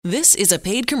This is a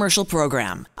paid commercial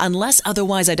program. Unless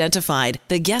otherwise identified,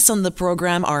 the guests on the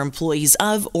program are employees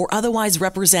of or otherwise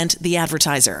represent the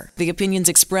advertiser. The opinions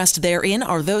expressed therein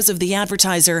are those of the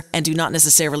advertiser and do not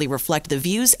necessarily reflect the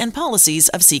views and policies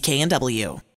of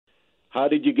CK&W. How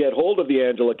did you get hold of the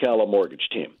Angela Calla mortgage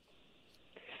team?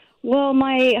 Well,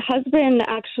 my husband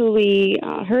actually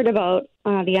heard about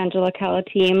the Angela Calla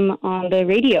team on the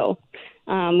radio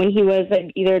when he was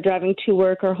either driving to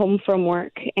work or home from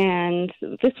work. And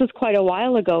this was quite a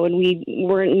while ago, and we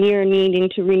weren't near needing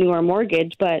to renew our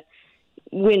mortgage. But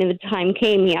when the time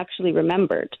came, he actually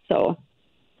remembered. So,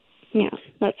 yeah,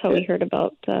 that's how we heard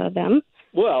about them.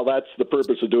 Well, that's the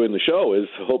purpose of doing the show, is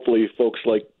hopefully folks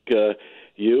like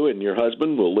you and your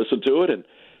husband will listen to it and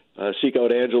seek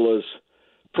out Angela's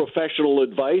professional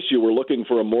advice. You were looking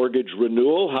for a mortgage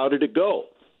renewal. How did it go?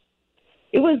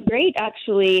 It was great,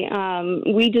 actually.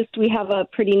 We have a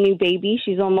pretty new baby.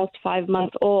 She's almost 5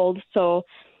 months old, so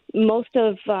most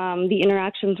of the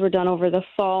interactions were done over the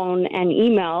phone and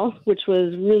email, which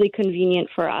was really convenient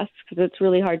for us because it's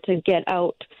really hard to get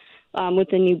out with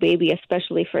a new baby,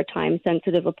 especially for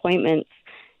time-sensitive appointments.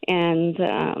 And,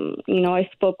 I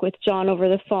spoke with John over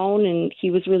the phone, and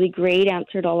he was really great,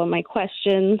 answered all of my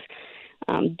questions.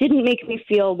 Didn't make me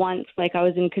feel once like I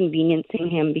was inconveniencing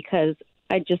him, because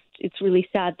it's really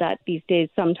sad that these days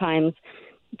sometimes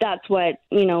that's what,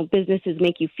 businesses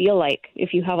make you feel like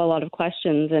if you have a lot of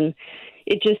questions. And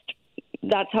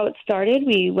that's how it started.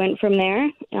 We went from there.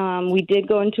 We did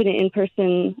go into an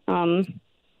in-person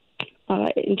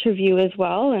interview as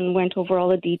well and went over all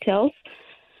the details.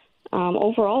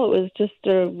 Overall, it was just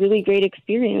a really great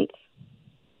experience.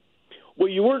 Well,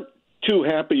 you weren't too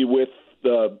happy with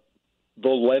the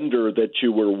lender that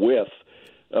you were with.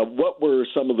 What were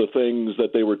some of the things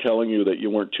that they were telling you that you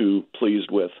weren't too pleased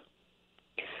with?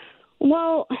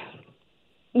 Well,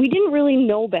 we didn't really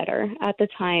know better at the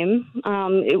time.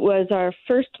 It was our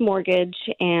first mortgage,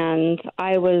 and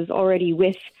I was already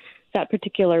with that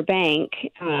particular bank.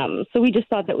 So we just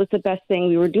thought that was the best thing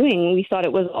we were doing. We thought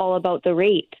it was all about the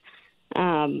rate.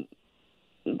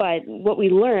 But what we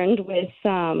learned with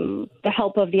the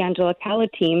help of the Angela Calla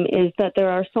team is that there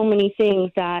are so many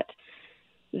things that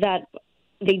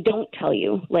they don't tell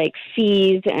you, like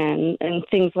fees and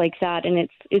things like that. And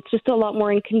it's just a lot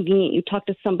more inconvenient. You talk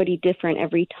to somebody different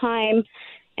every time,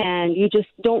 and you just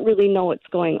don't really know what's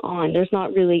going on. There's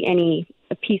not really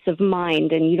a peace of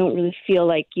mind, and you don't really feel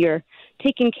like you're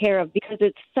taken care of, because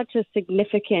it's such a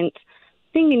significant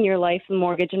thing in your life, the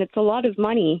mortgage, and it's a lot of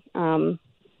money. And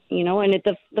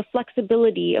the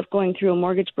flexibility of going through a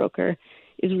mortgage broker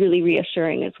is really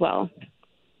reassuring as well.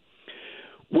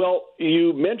 Well,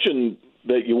 you mentioned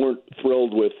that you weren't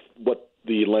thrilled with what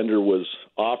the lender was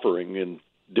offering and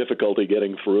difficulty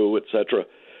getting through, et cetera.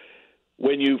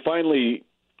 When you finally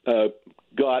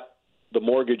got the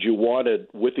mortgage you wanted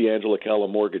with the Angela Calla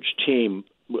mortgage team,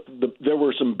 there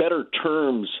were some better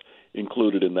terms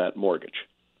included in that mortgage.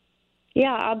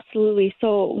 Yeah, absolutely.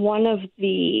 So one of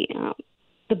the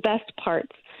best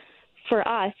parts for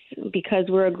us, because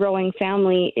we're a growing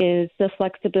family, is the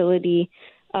flexibility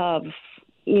of,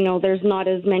 there's not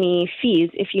as many fees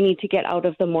if you need to get out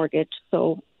of the mortgage.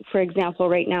 So, for example,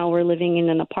 right now we're living in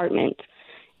an apartment,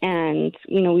 and,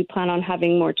 we plan on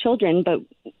having more children, but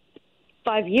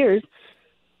 5 years,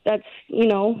 that's,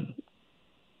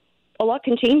 a lot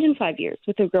can change in 5 years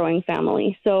with a growing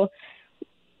family. So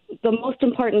the most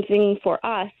important thing for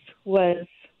us was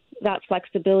that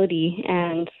flexibility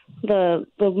and the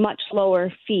much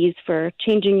lower fees for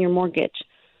changing your mortgage.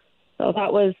 So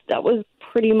that was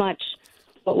pretty much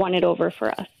what won it over for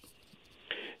us.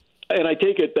 And I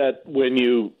take it that when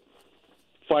you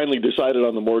finally decided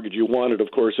on the mortgage you wanted, of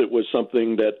course, it was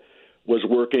something that was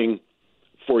working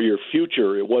for your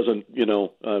future. It wasn't,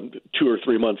 2 or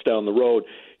 3 months down the road.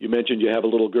 You mentioned you have a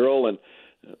little girl and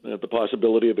the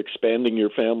possibility of expanding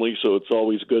your family, so it's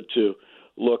always good to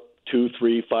look 2,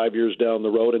 3, 5 years down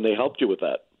the road, and they helped you with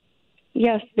that.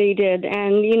 Yes, they did.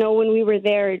 And, when we were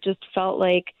there, it just felt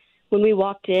like when we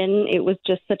walked in, it was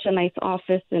just such a nice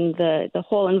office, and the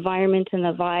whole environment and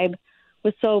the vibe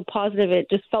was so positive. It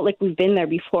just felt like we've been there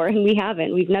before, and we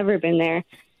haven't. We've never been there.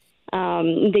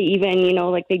 They even,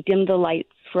 they dimmed the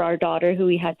lights for our daughter who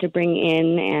we had to bring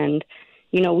in, and,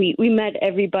 we met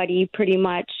everybody pretty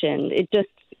much, and it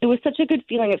was such a good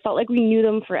feeling. It felt like we knew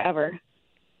them forever.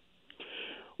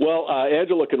 Well,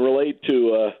 Angela can relate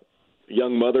to a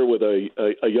young mother with a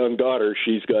young daughter.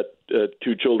 She's got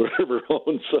 2 children of her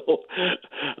own, so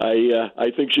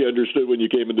I think she understood when you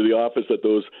came into the office that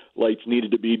those lights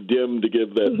needed to be dimmed to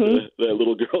give that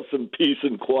little girl some peace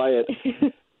and quiet.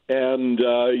 And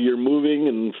you're moving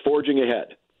and forging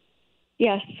ahead.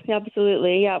 Yes,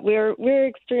 absolutely. Yeah, we're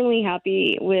extremely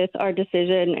happy with our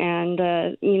decision, and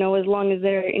as long as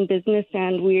they're in business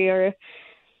and we are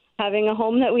having a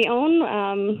home that we own,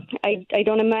 I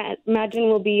don't imagine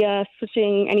we'll be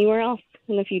switching anywhere else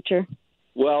in the future.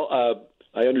 Well,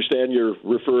 I understand you're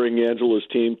referring Angela's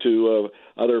team to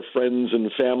other friends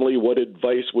and family. What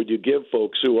advice would you give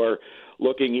folks who are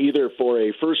looking either for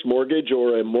a first mortgage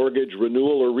or a mortgage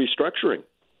renewal or restructuring?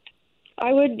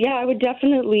 I would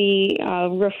definitely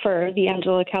refer the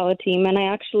Angela Calla team. And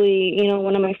I actually,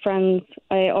 one of my friends,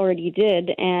 I already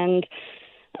did. And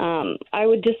I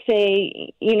would just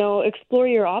say, explore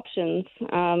your options.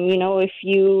 If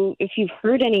you've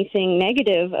heard anything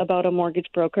negative about a mortgage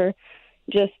broker,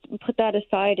 just put that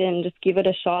aside and just give it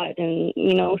a shot and,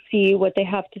 see what they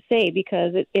have to say,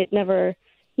 because it never,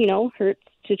 hurts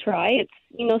to try.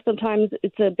 It's, sometimes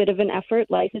it's a bit of an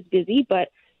effort. Life is busy, but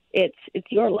it's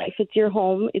your life, it's your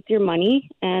home, it's your money,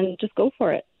 and just go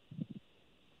for it.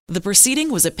 The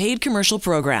proceeding was a paid commercial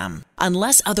program.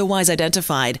 Unless otherwise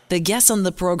identified, the guests on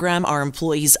the program are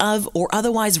employees of or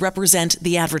otherwise represent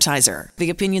the advertiser. The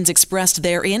opinions expressed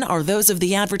therein are those of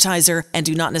the advertiser and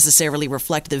do not necessarily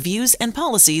reflect the views and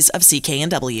policies of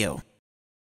CKNW.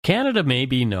 Canada may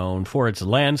be known for its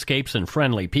landscapes and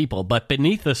friendly people, but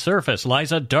beneath the surface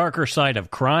lies a darker side of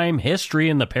crime,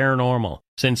 history, and the paranormal.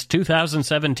 Since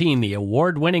 2017, the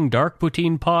award-winning Dark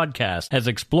Poutine podcast has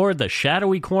explored the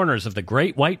shadowy corners of the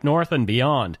Great White North and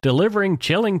beyond, delivering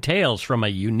chilling tales from a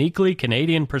uniquely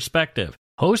Canadian perspective.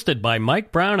 Hosted by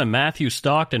Mike Brown and Matthew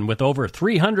Stockton with over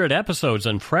 300 episodes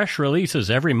and fresh releases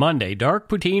every Monday, Dark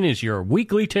Poutine is your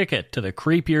weekly ticket to the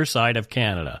creepier side of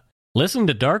Canada. Listen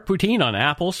to Dark Poutine on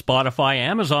Apple, Spotify,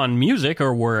 Amazon Music,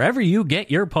 or wherever you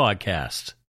get your podcasts.